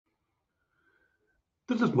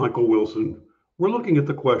This is Michael Wilson. We're looking at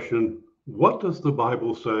the question, what does the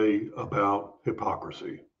Bible say about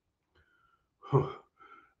hypocrisy? Huh.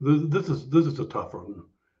 This is a tough one.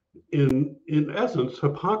 In essence,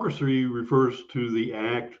 hypocrisy refers to the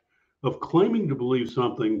act of claiming to believe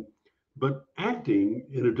something but acting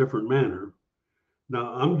in a different manner.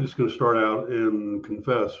 Now, I'm just going to start out and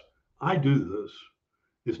confess I do this.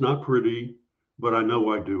 It's not pretty, but I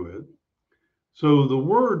know I do it. So the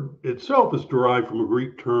word itself is derived from a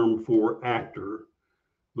Greek term for actor,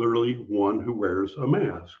 literally one who wears a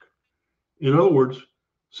mask. In other words,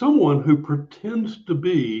 someone who pretends to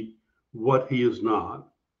be what he is not.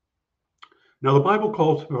 Now, the Bible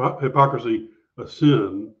calls hypocrisy a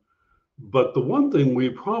sin, but the one thing we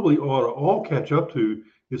probably ought to all catch up to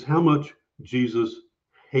is how much Jesus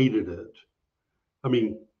hated it. I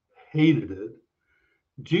mean, hated it.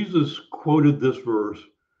 Jesus quoted this verse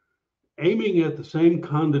aiming at the same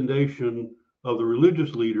condemnation of the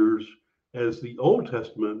religious leaders as the Old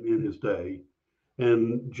Testament in his day.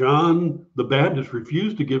 And John the Baptist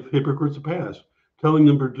refused to give hypocrites a pass, telling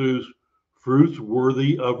them to produce fruits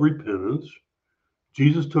worthy of repentance.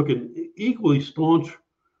 Jesus took an equally staunch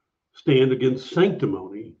stand against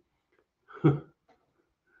sanctimony. God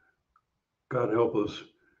help us.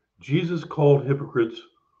 Jesus called hypocrites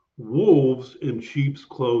wolves in sheep's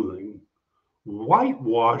clothing,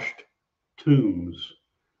 whitewashed tombs,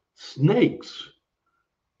 snakes,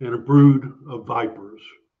 and a brood of vipers.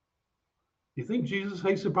 You think Jesus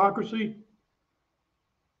hates hypocrisy?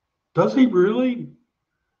 Does he really?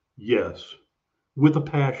 Yes, with a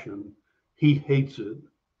passion. He hates it.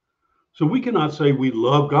 So we cannot say we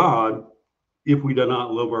love God if we do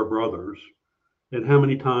not love our brothers. And how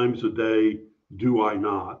many times a day do I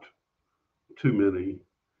not? Too many.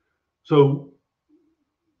 So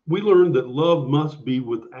we learn that love must be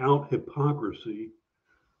without hypocrisy.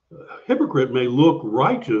 A hypocrite may look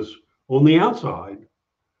righteous on the outside,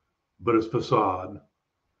 but it's facade.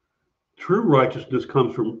 True righteousness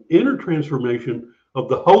comes from inner transformation of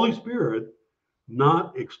the Holy Spirit,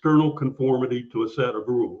 not external conformity to a set of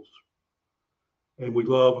rules. And we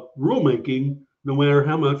love rulemaking no matter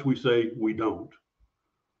how much we say we don't.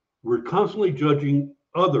 We're constantly judging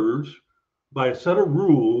others by a set of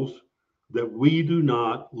rules that we do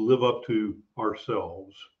not live up to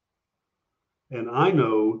ourselves. And I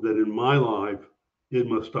know that in my life, it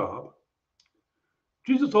must stop.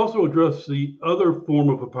 Jesus also addressed the other form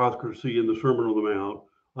of hypocrisy in the Sermon on the Mount.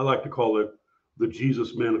 I like to call it the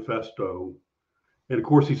Jesus Manifesto. And of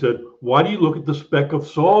course, he said, why do you look at the speck of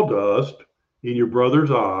sawdust in your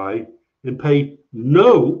brother's eye and pay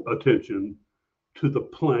no attention to the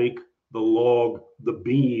plank, the log, the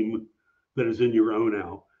beam that is in your own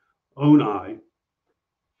eye?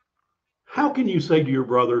 How can you say to your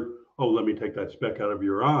brother, oh, let me take that speck out of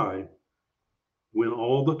your eye, when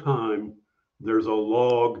all the time there's a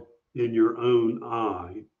log in your own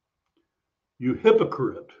eye? You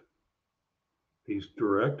hypocrite. He's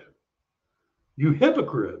direct. You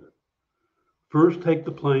hypocrite. First take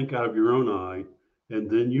the plank out of your own eye, and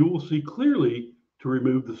then you will see clearly to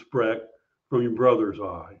remove the speck from your brother's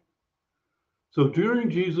eye. So during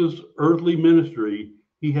Jesus' earthly ministry,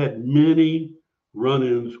 he had many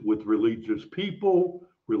run-ins with religious people,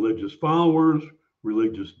 religious followers,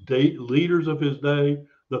 religious leaders of his day,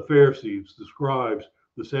 the Pharisees, the scribes,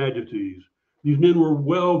 the Sadducees. These men were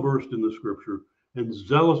well versed in the scripture and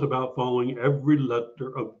zealous about following every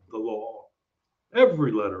letter of the law,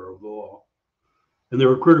 every letter of the law. And they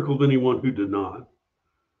were critical of anyone who did not.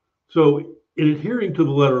 So in adhering to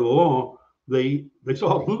the letter of the law, they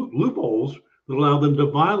saw loopholes that allowed them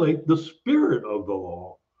to violate the spirit of the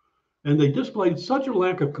law. And they displayed such a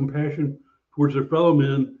lack of compassion towards their fellow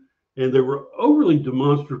men, and they were overly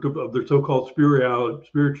demonstrative of their so-called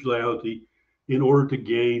spirituality in order to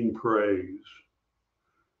gain praise.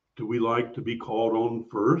 Do we like to be called on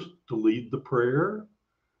first to lead the prayer?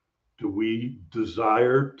 Do we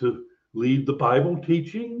desire to lead the Bible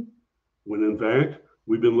teaching when in fact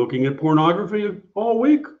we've been looking at pornography all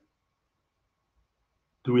week?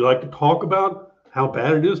 Do we like to talk about how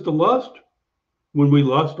bad it is to lust when we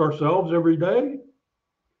lust ourselves every day?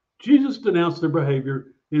 Jesus denounced their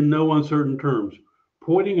behavior in no uncertain terms,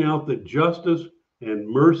 pointing out that justice and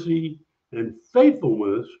mercy and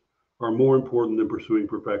faithfulness are more important than pursuing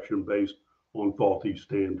perfection based on faulty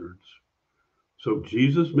standards. So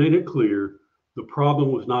Jesus made it clear the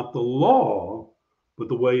problem was not the law, but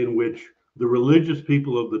the way in which the religious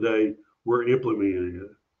people of the day were implementing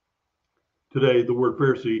it. Today, the word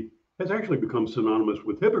Pharisee has actually become synonymous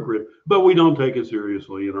with hypocrite, but we don't take it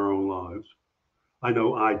seriously in our own lives. I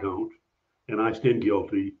know I don't, and I stand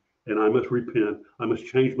guilty, and I must repent. I must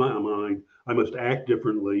change my mind. I must act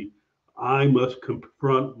differently. I must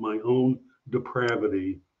confront my own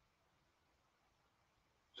depravity.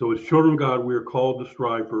 So, as children of God, we are called to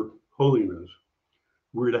strive for holiness.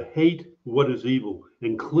 We're to hate what is evil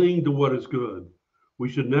and cling to what is good. We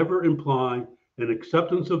should never imply an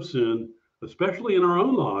acceptance of sin, especially in our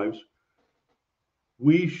own lives.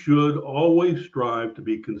 We should always strive to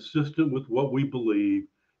be consistent with what we believe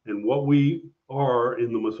and what we are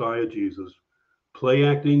in the Messiah Jesus. Play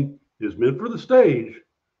acting is meant for the stage,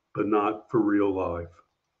 but not for real life.